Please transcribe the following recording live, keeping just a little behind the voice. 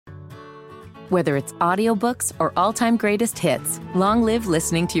Whether it's audiobooks or all-time greatest hits, long live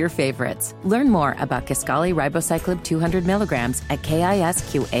listening to your favorites. Learn more about Kisqali Ribociclib 200 milligrams at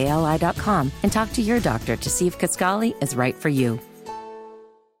KISQALI.com and talk to your doctor to see if Kisqali is right for you.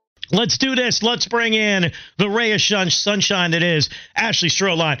 Let's do this. Let's bring in the ray of sunshine that is Ashley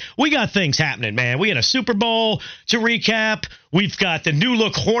Stroehlein. We got things happening, man. We had a Super Bowl to recap. We've got the new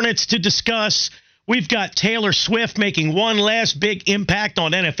look Hornets to discuss. We've got Taylor Swift making one last big impact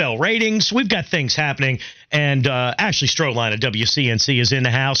on NFL ratings. We've got things happening. And Ashley Stroehlein of WCNC is in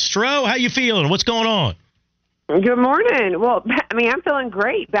the house. Stro, how you feeling? What's going on? Good morning. Well, I mean, I'm feeling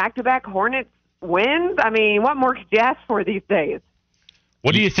great. Back-to-back Hornets wins. I mean, what more could you ask for these days?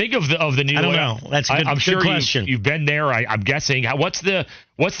 What do you think of the new? I don't know. That's a good, I'm sure good question. You've been there. I'm guessing. What's the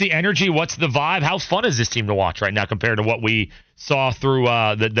energy? What's the vibe? How fun is this team to watch right now compared to what we saw through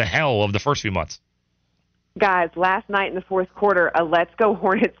the hell of the first few months? Guys, last night in the fourth quarter, a "Let's Go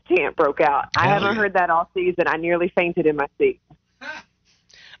Hornets" chant broke out. I haven't heard that all season. I nearly fainted in my seat.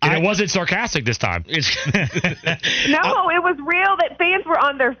 And it wasn't sarcastic this time. No, it was real. That fans were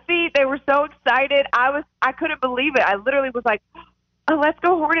on their feet. They were so excited. I couldn't believe it. I literally was like, "Oh, let's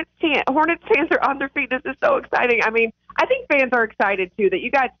go Hornets chant." Hornets fans are on their feet. This is so exciting. I mean, I think fans are excited, too, that you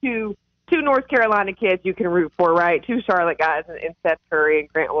got two North Carolina kids you can root for, right? Two Charlotte guys in Seth Curry and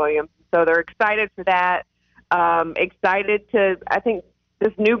Grant Williams. So they're excited for that. Excited to, I think,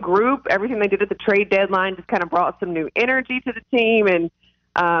 this new group, everything they did at the trade deadline just kind of brought some new energy to the team and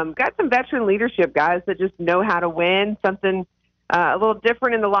got some veteran leadership guys that just know how to win, something a little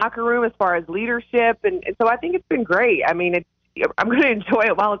different in the locker room as far as leadership. And so I think it's been great. I mean, I'm going to enjoy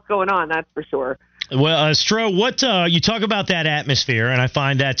it while it's going on, that's for sure. Well, Stro, what you talk about that atmosphere, and I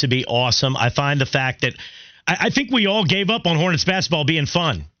find that to be awesome. I find the fact that I think we all gave up on Hornets basketball being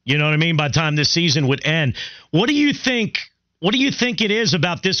fun. You know what I mean? By the time this season would end, what do you think? What do you think it is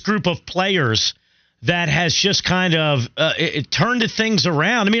about this group of players that has just kind of it turned things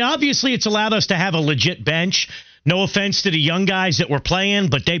around? I mean, obviously, it's allowed us to have a legit bench. No offense to the young guys that were playing,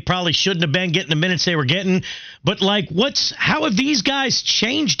 but they probably shouldn't have been getting the minutes they were getting. But like, how have these guys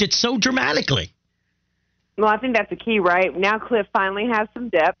changed it so dramatically? Well, I think that's the key, right? Now Cliff finally has some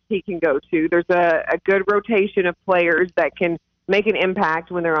depth he can go to. There's a good rotation of players that can make an impact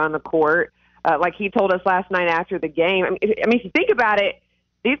when they're on the court. Like he told us last night after the game. I mean, if you think about it,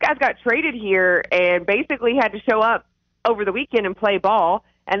 these guys got traded here and basically had to show up over the weekend and play ball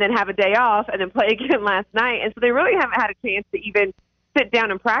and then have a day off and then play again last night. And so they really haven't had a chance to even sit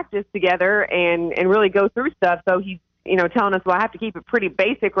down and practice together and really go through stuff. So he's, telling us, well, I have to keep it pretty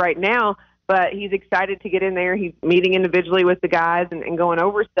basic right now, but he's excited to get in there. He's meeting individually with the guys and going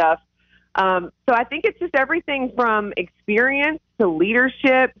over stuff. So I think it's just everything from experience to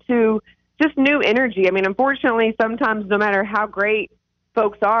leadership to just new energy. I mean, unfortunately, sometimes no matter how great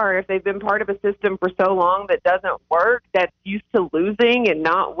folks are, if they've been part of a system for so long that doesn't work, that's used to losing and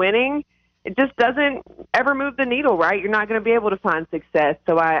not winning, it just doesn't ever move the needle, right? You're not going to be able to find success.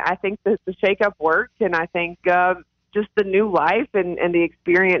 So I think the shakeup worked, and I think just the new life and the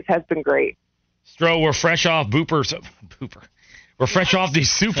experience has been great. Stro, we're fresh off We're fresh off the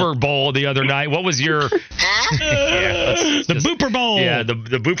Super Bowl the other night. What was your the Booper Bowl? Yeah, the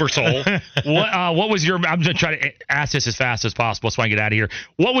Booper Soul. What was your? I'm just trying to ask this as fast as possible so I can get out of here.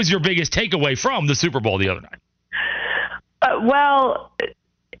 What was your biggest takeaway from the Super Bowl the other night? Well,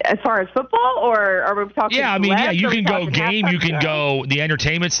 as far as football, or are we talking? Yeah, I mean, you can go game, you can go the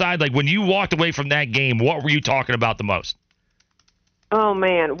entertainment side. Like when you walked away from that game, what were you talking about the most? Oh,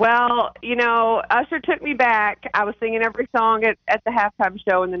 man. Well, Usher took me back. I was singing every song at the halftime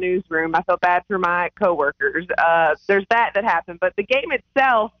show in the newsroom. I felt bad for my coworkers. There's that happened. But the game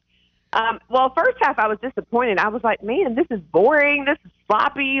itself, first half I was disappointed. I was like, man, this is boring. This is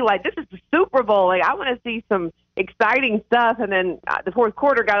sloppy. Like, this is the Super Bowl. Like, I want to see some exciting stuff. And then the fourth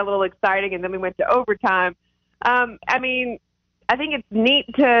quarter got a little exciting, and then we went to overtime. I think it's neat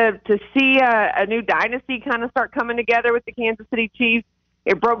to see a new dynasty kind of start coming together with the Kansas City Chiefs.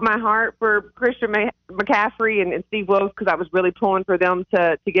 It broke my heart for Christian McCaffrey and Steve Wilkes because I was really pulling for them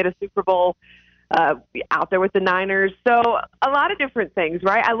to get a Super Bowl out there with the Niners. So a lot of different things,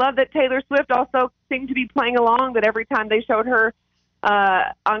 right? I love that Taylor Swift also seemed to be playing along, that every time they showed her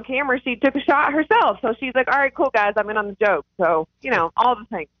on camera, she took a shot herself. So she's like, all right, cool, guys, I'm in on the joke. So, all the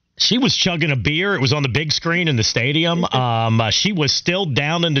things. She was chugging a beer. It was on the big screen in the stadium. She was still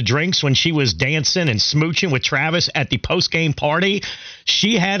down in the drinks when she was dancing and smooching with Travis at the post-game party.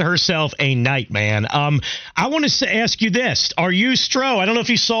 She had herself a night, man. I want to ask you this. Are you, Stro, I don't know if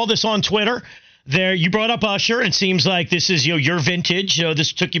you saw this on Twitter. There, you brought up Usher, and it seems like this is your vintage.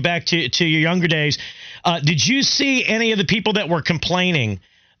 This took you back to your younger days. Did you see any of the people that were complaining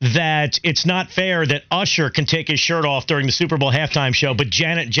that it's not fair that Usher can take his shirt off during the Super Bowl halftime show, but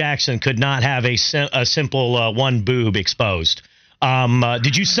Janet Jackson could not have a simple one boob exposed.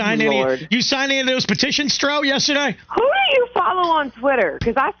 Did you sign You signed any of those petitions, Stro, yesterday? Who do you follow on Twitter?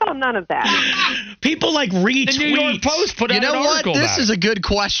 Because I saw none of that. People retweet. The New York Post put out an article about it. This is a good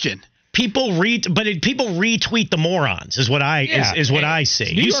question. People retweet the morons is what I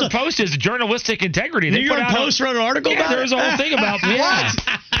see. New York Post is journalistic integrity. New York Post wrote an article about it. There's a whole thing about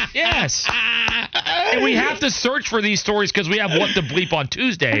Yes. And we have to search for these stories because we have What the Bleep on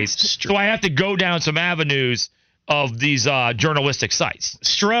Tuesdays. So I have to go down some avenues of these journalistic sites.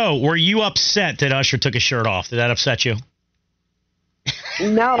 Stro, were you upset that Usher took his shirt off? Did that upset you?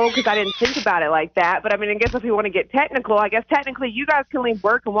 No, because I didn't think about it like that. But, I mean, I guess if we want to get technical, I guess technically you guys can leave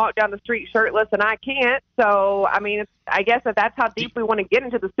work and walk down the street shirtless, and I can't. So, I mean, I guess if that's how deep we want to get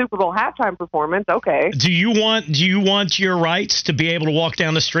into the Super Bowl halftime performance, okay. Do you want your rights to be able to walk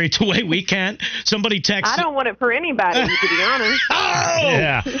down the street the way we can? Somebody text. I don't want it for anybody, to be honest.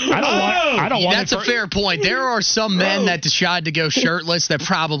 Yeah. I don't want That's a fair point. There are some men that decide to go shirtless that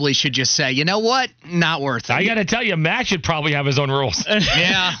probably should just say, you know what? Not worth it. I got to tell you, Matt should probably have his own rules.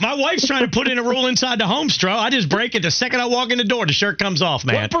 Yeah. My wife's trying to put in a rule inside the home, Stro. I just break it the second I walk in the door. The shirt comes off,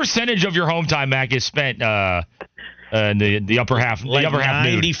 man. What percentage of your home time, Mac, is spent the upper half? Like the upper half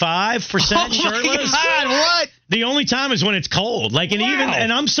 95% shirtless. God, what? The only time is when it's cold.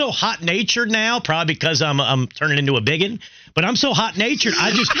 And I'm so hot natured now, probably because I'm turning into a biggin. But I'm so hot natured.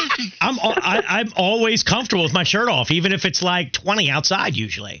 I'm always comfortable with my shirt off, even if it's like 20 outside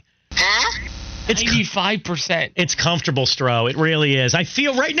usually. It's 95%. It's comfortable, Stro. It really is. I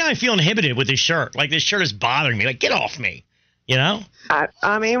feel inhibited with this shirt. Like this shirt is bothering me. Like, get off me. You know?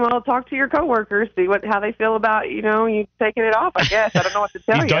 I mean, well, talk to your coworkers, see how they feel about, you taking it off, I guess. I don't know what to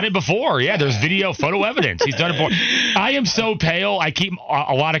tell you. He's done it before. Yeah, there's photo evidence. He's done it before. I am so pale. I keep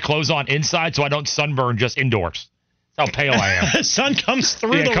a lot of clothes on inside so I don't sunburn just indoors. That's how pale I am. The sun comes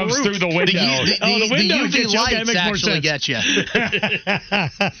through the roof. It comes through the window. The UV lights actually get you.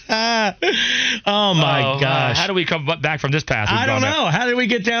 Oh, my gosh. How do we come back from this path? I don't know. How did we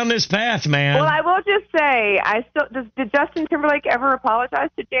get down this path, man? Well, I will just say, did Justin Timberlake ever apologize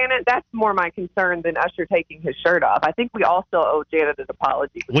to Janet? That's more my concern than Usher taking his shirt off. I think we all still owe Janet an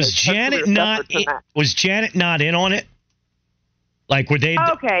apology. Was Janet not in on it? Like, were they?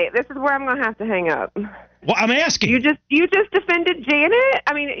 Okay, this is where I'm going to have to hang up. Well, I'm asking. You just defended Janet?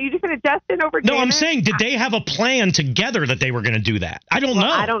 I mean, you defended Justin over Janet? No, I'm saying, did they have a plan together that they were going to do that? I don't know.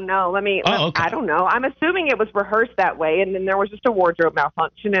 I don't know. Okay. I don't know. I'm assuming it was rehearsed that way, and then there was just a wardrobe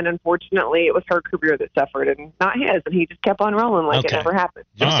malfunction, and unfortunately, it was her career that suffered, and not his, and he just kept on rolling like it never happened.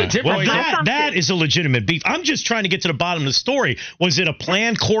 Right. Well, that is a legitimate beef. I'm just trying to get to the bottom of the story. Was it a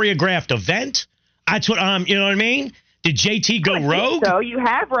planned, choreographed event? That's what you know what I mean? Did JT go rogue? So you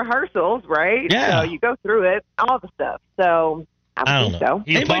have rehearsals, right? Yeah. So you go through it, all the stuff. So I don't think so.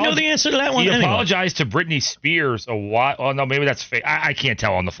 Anybody know the answer to that one? He apologized to Britney Spears a while. Oh, no, maybe that's fake. I can't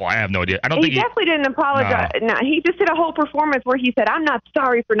tell on the fly. I have no idea. I don't think he definitely didn't apologize. No, he just did a whole performance where he said, "I'm not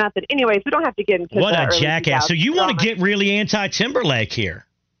sorry for nothing." Anyways, we don't have to get into what a jackass. So you want to get really anti-Timberlake here?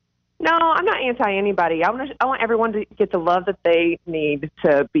 No, I'm not anti anybody. I want everyone to get the love that they need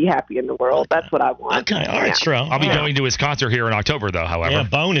to be happy in the world. That's what I want. Okay, all right, Stro. I'll be going to his concert here in October, though. However, yeah,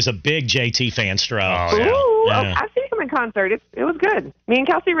 Bone is a big JT fan, Stro. Oh, yeah. Ooh, yeah. I've seen him in concert. It was good. Me and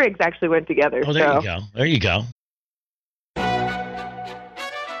Kelsey Riggs actually went together. Oh, there you go. There you go.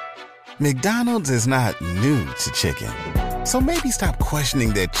 McDonald's is not new to chicken, so maybe stop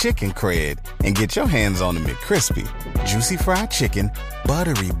questioning their chicken cred and get your hands on the McCrispy. Juicy fried chicken,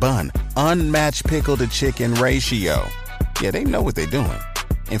 buttery bun, unmatched pickle-to-chicken ratio. Yeah, they know what they're doing.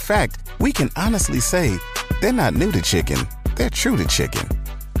 In fact, we can honestly say they're not new to chicken, they're true to chicken.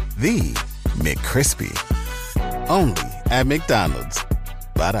 The McCrispy. Only at McDonald's.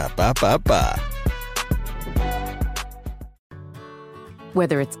 Ba-da-ba-ba-ba.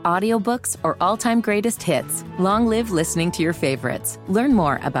 Whether it's audiobooks or all-time greatest hits, long live listening to your favorites. Learn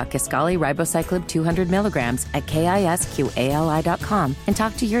more about Kisqali Ribociclib 200 milligrams at KISQALI.com and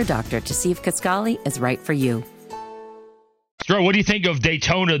talk to your doctor to see if Kisqali is right for you. Stro, what do you think of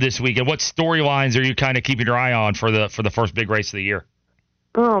Daytona this week, and what storylines are you kind of keeping your eye on for the first big race of the year?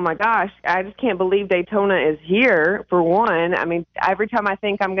 Oh, my gosh. I just can't believe Daytona is here, for one. I mean, every time I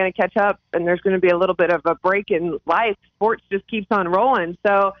think I'm going to catch up and there's going to be a little bit of a break in life, sports just keeps on rolling.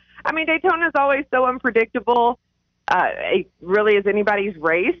 So, I mean, Daytona is always so unpredictable. It really is anybody's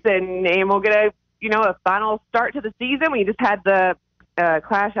race, and we'll get a final start to the season. We just had the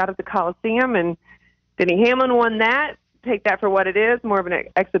clash out at the Coliseum, and Denny Hamlin won that. Take that for what it is, more of an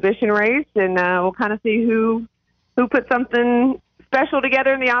exhibition race, and we'll kind of see who put something special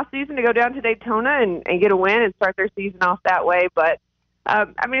together in the off season to go down to Daytona and get a win and start their season off that way. But I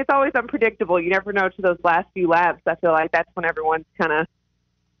mean, it's always unpredictable. You never know to those last few laps. I feel like that's when everyone's kind of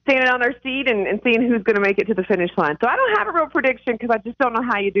standing on their seat and seeing who's going to make it to the finish line. So I don't have a real prediction because I just don't know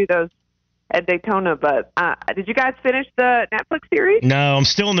how you do those at Daytona. But did you guys finish the Netflix series? No, I'm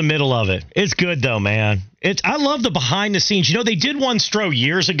still in the middle of it. It's good, though, man. I love the behind the scenes. You know, they did one Stroh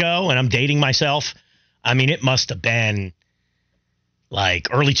years ago, and I'm dating myself. I mean, it must have been like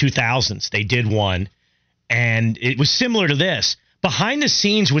early 2000s. They did one, and it was similar to this. Behind the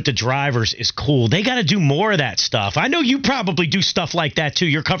scenes with the drivers is cool. They got to do more of that stuff. I know you probably do stuff like that, too.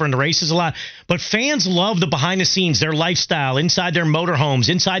 You're covering the races a lot. But fans love the behind the scenes, their lifestyle, inside their motorhomes,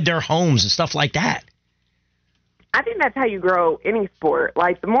 inside their homes, and stuff like that. I think that's how you grow any sport.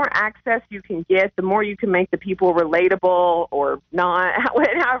 Like, the more access you can get, the more you can make the people relatable or not,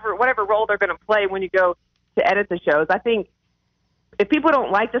 whatever role they're going to play when you go to edit the shows. I think if people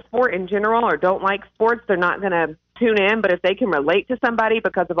don't like the sport in general or don't like sports, they're not going to tune in. But if they can relate to somebody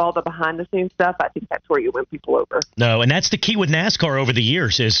because of all the behind-the-scenes stuff, I think that's where you win people over. No, and that's the key with NASCAR over the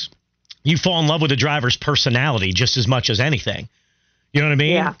years is you fall in love with the driver's personality just as much as anything. You know what I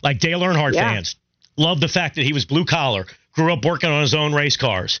mean? Yeah. Like Dale Earnhardt fans love the fact that he was blue-collar, grew up working on his own race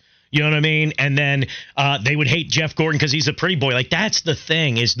cars. You know what I mean? And then they would hate Jeff Gordon because he's a pretty boy. Like, that's the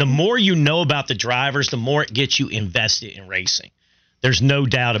thing is the more you know about the drivers, the more it gets you invested in racing. There's no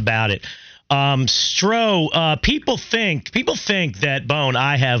doubt about it. Stroh, people think that, Bone,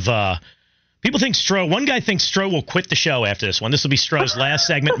 people think Stroh, one guy thinks Stroh will quit the show after this one. This will be Stroh's last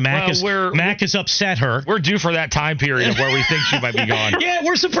segment. Mac has upset her. We're due for that time period where we think she might be gone. Yeah,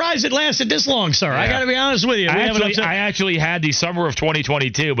 we're surprised it lasted this long, sir. Yeah. I got to be honest with you. I actually had the summer of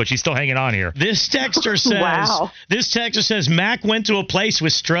 2022, but she's still hanging on here. This texter says, Mac went to a place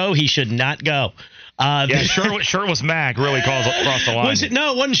with Stroh he should not go. Shirtless Mac really crossed the line.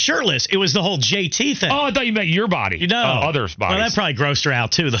 It wasn't shirtless. It was the whole JT thing. Oh, I thought you meant your body. You know, others' bodies. Well, that probably grossed her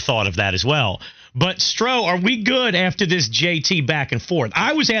out, too, the thought of that as well. But, Stroh, are we good after this JT back and forth?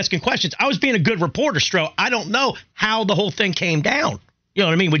 I was asking questions. I was being a good reporter, Stroh. I don't know how the whole thing came down. You know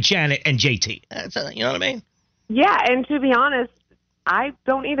what I mean? With Janet and JT. You know what I mean? Yeah, and to be honest, I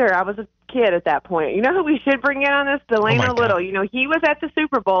don't either. I was a kid at that point. You know who we should bring in on this? Delano Little. You know, he was at the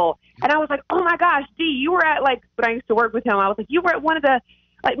Super Bowl, and I was like, oh my gosh, D, you were at, like, when I used to work with him, I was like, you were at one of the,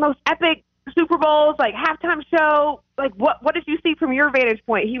 like, most epic Super Bowls, like, halftime show. Like, what did you see from your vantage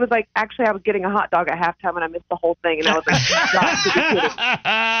point? He was like, actually, I was getting a hot dog at halftime, and I missed the whole thing, and I was like,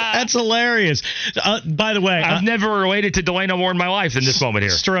 that's hilarious. By the way, I've never related to Delano more in my life than this moment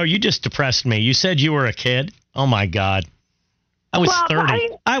here. Stroh, you just depressed me. You said you were a kid. Oh, my God. I was 30.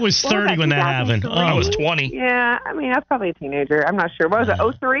 I was 30 when that happened. Oh. I was 20. Yeah, I mean, I was probably a teenager. I'm not sure. What was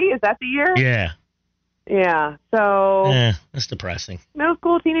it, 03? Is that the year? Yeah. Yeah, so... Yeah, that's depressing. Middle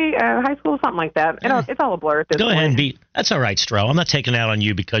school, high school, something like that. It's all a blur at this point. Go ahead and beat... That's all right, Stroh. I'm not taking it out on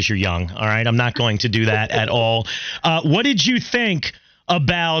you because you're young, all right? I'm not going to do that at all. What did you think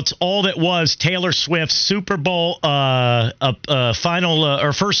about all that was Taylor Swift's Super Bowl final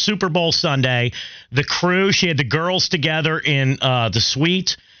or first Super Bowl Sunday? The crew, she had the girls together in the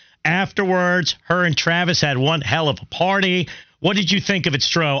suite. Afterwards, her and Travis had one hell of a party. What did you think of it,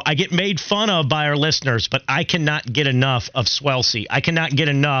 Stroh? I get made fun of by our listeners, but I cannot get enough of Swelsey. I cannot get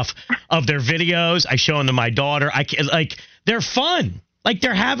enough of their videos. I show them to my daughter. They're fun. Like,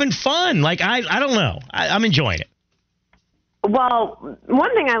 they're having fun. Like, I don't know. I'm enjoying it. Well,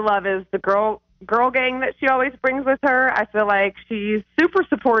 one thing I love is the girl gang that she always brings with her. I feel like she's super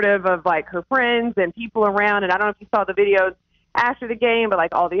supportive of, like, her friends and people around. And I don't know if you saw the videos after the game, but,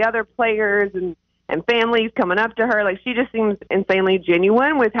 like, all the other players and families coming up to her. Like, she just seems insanely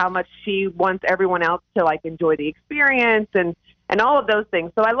genuine with how much she wants everyone else to, like, enjoy the experience and all of those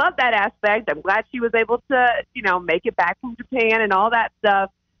things. So I love that aspect. I'm glad she was able to, you know, make it back from Japan and all that stuff.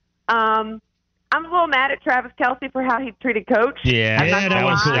 I'm a little mad at Travis Kelce for how he treated Coach. Yeah,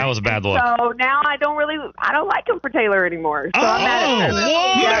 that was a bad look. So now I don't like him for Taylor anymore. So I'm mad at him.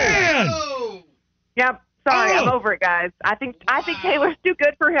 Whoa, man! Yep. Sorry, I'm over it, guys. I think Taylor's too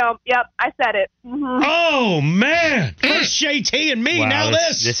good for him. Yep, I said it. Mm-hmm. Oh, man. First JT and me, wow, now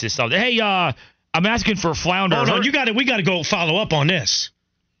this. This is something. Hey, I'm asking for Flounder. Oh, no, we got to go follow up on this.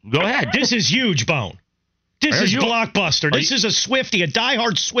 Go ahead. This is huge, Bone. This is blockbuster. This is a Swiftie, a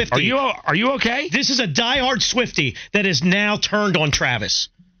diehard Swiftie. Are you okay? This is a diehard Swiftie that is now turned on Travis.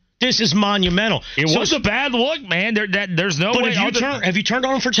 This is monumental. It was a bad look, man. There's no way. Have you turned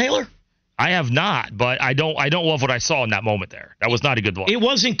on him for Taylor? I have not, but I don't love what I saw in that moment there. That was not a good look. It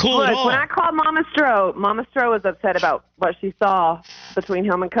wasn't cool at all. When I called Mama Stroh was upset about what she saw between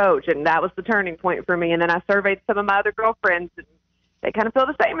him and Coach, and that was the turning point for me. And then I surveyed some of my other girlfriends, they kind of feel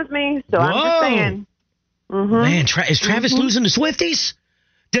the same as me. So I'm just saying. Mm-hmm. Man, is Travis losing to Swifties?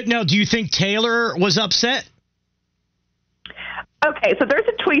 Now, do you think Taylor was upset? Okay, so there's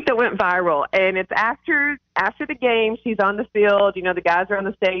a tweet that went viral, and it's after the game. She's on the field. You know, the guys are on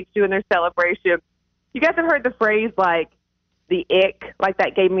the stage doing their celebration. You guys have heard the phrase, like, the ick? Like,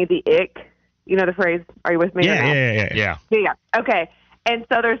 that gave me the ick. You know the phrase? Are you with me? Yeah. Okay. And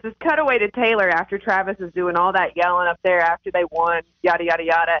so there's this cutaway to Taylor after Travis is doing all that yelling up there after they won, yada, yada,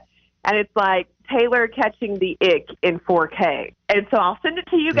 yada. And it's like Taylor catching the ick in 4K. And so I'll send it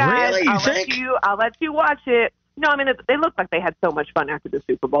to you guys. Really? I'll let you watch it. No, I mean, they look like they had so much fun after the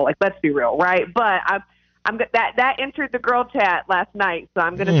Super Bowl. Like, let's be real, right? But that entered the girl chat last night, so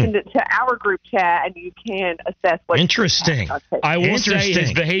I'm going to send it to our group chat, and you can assess what. Interesting. I will say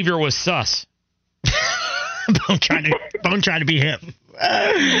his behavior was sus. Bone trying to be him.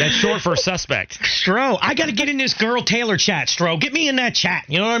 That's short for suspect. Stro, I got to get in this girl Taylor chat, Stro. Get me in that chat.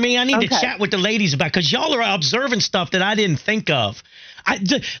 You know what I mean? I need to chat with the ladies about, because y'all are observing stuff that I didn't think of.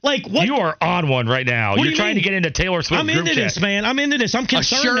 What? You are on one right now. You're trying to get into Taylor Swift. I'm into this, man. I'm into this. I'm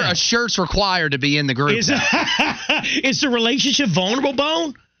concerned. A shirt's required to be in the group. Is the relationship vulnerable,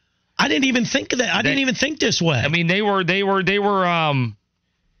 Bone? I didn't even think of that. I didn't even think this way. I mean, they were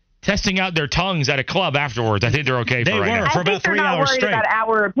testing out their tongues at a club afterwards. I think they're okay for right now. For about 3 hours straight. They're not worried about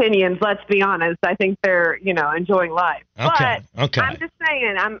our opinions, let's be honest. I think they're, enjoying life. Okay. But I'm just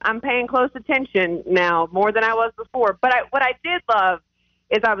saying, I'm paying close attention now, more than I was before. But what I did love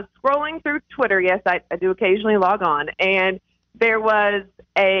is I was scrolling through Twitter. Yes, I do occasionally log on. And there was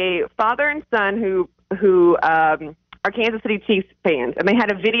a father and son who are Kansas City Chiefs fans. And they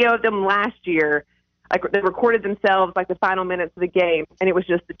had a video of them last year. Like, they recorded themselves, like, the final minutes of the game, and it was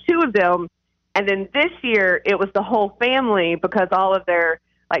just the two of them. And then this year, it was the whole family, because all of their,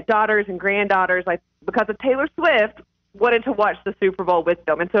 like, daughters and granddaughters, like, because of Taylor Swift, wanted to watch the Super Bowl with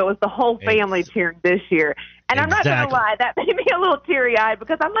them. And so it was the whole family cheering this year. And I'm not going to lie, that made me a little teary-eyed,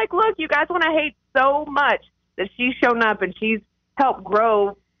 because I'm like, look, you guys want to hate so much that she's shown up and she's helped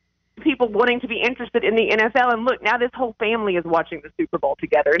grow people wanting to be interested in the NFL, and look, now this whole family is watching the Super Bowl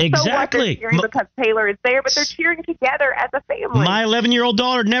together. And exactly. So what, they're cheering because Taylor is there, but they're cheering together as a family. My 11-year-old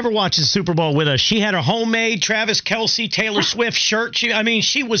daughter never watches the Super Bowl with us. She had a homemade Travis Kelce, Taylor Swift shirt.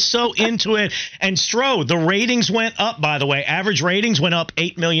 She was so into it. And Stro, the ratings went up, by the way. Average ratings went up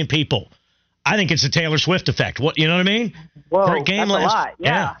 8 million people. I think it's the Taylor Swift effect. You know what I mean? Whoa, great game that's last. A lot.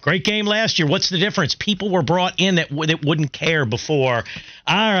 Yeah, great game last year. What's the difference? People were brought in that wouldn't care before.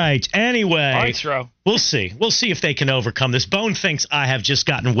 All right. Anyway, all right, Stro. We'll see. We'll see if they can overcome this. Bone thinks I have just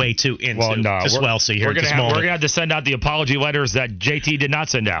gotten way too into We're going to have to send out the apology letters that JT did not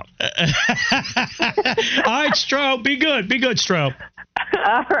send out. All right, Stro. Be good. Be good, Stro.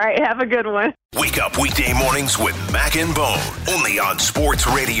 All right. Have a good one. Wake up weekday mornings with Mac and Bone. Only on Sports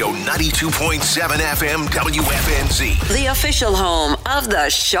Radio 92.7 FM WFNZ. The official home of the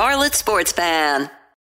Charlotte Sports Fan.